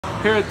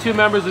Here are two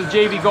members of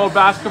JV Gold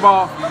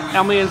Basketball,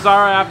 Emily and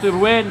Zahra, after the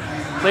win.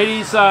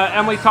 Ladies,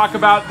 Emily, talk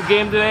about the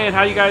game today and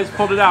how you guys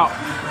pulled it out.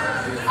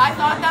 I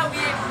thought that we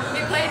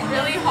played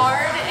really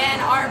hard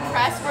and our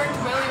press worked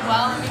really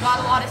well and we got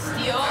a lot of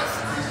steals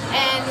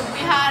and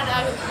we had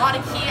a lot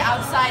of key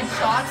outside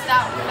shots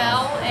that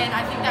fell and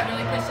I think that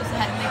really pushed us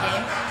ahead in the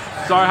game.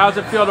 Zahra, how's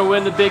it feel to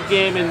win the big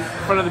game in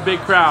front of the big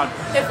crowd?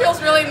 It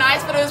feels really nice,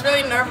 but it was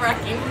really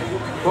nerve-wracking.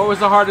 What was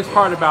the hardest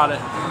part about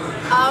it?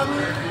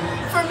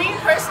 For me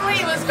personally,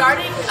 it was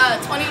guarding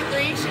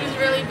 23. She was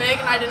really big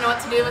and I didn't know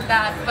what to do with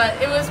that, but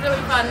it was really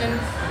fun and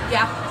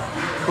yeah.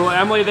 Cool.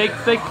 Emily, they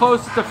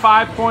closed it to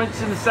 5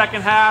 points in the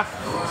second half,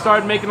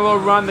 started making a little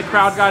run, the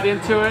crowd got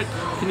into it.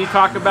 Can you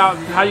talk about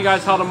how you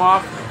guys held them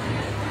off?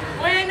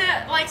 When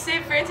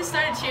St. Francis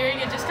started cheering,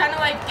 it just kind of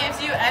gives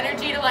you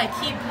energy to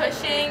keep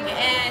pushing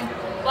and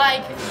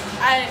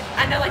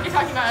I know you're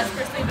talking about us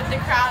personally, but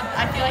the crowd,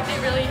 I feel like they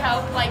really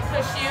help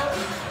push you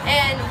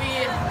and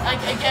we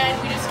again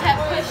we just kept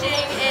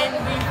pushing and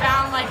we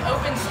found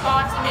open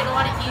spots and made a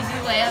lot of easy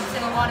layups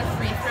and a lot of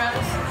free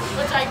throws,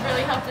 which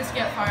really helped us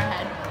get far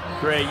ahead.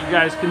 Great. You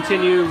guys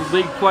continue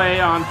league play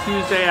on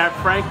Tuesday at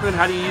Franklin.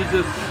 How do you use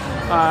this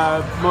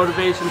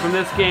motivation from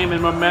this game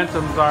and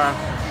momentum, Zahra?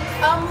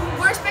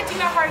 We're expecting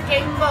a hard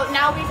game, but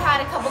now we've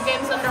had a couple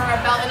games under our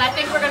belt, and I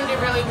think we're going to do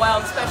really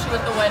well, especially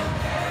with the win.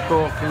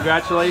 Cool.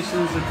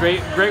 Congratulations. A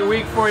great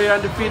week for you,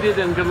 undefeated,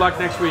 and good luck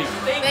next week.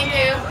 Thank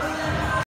you.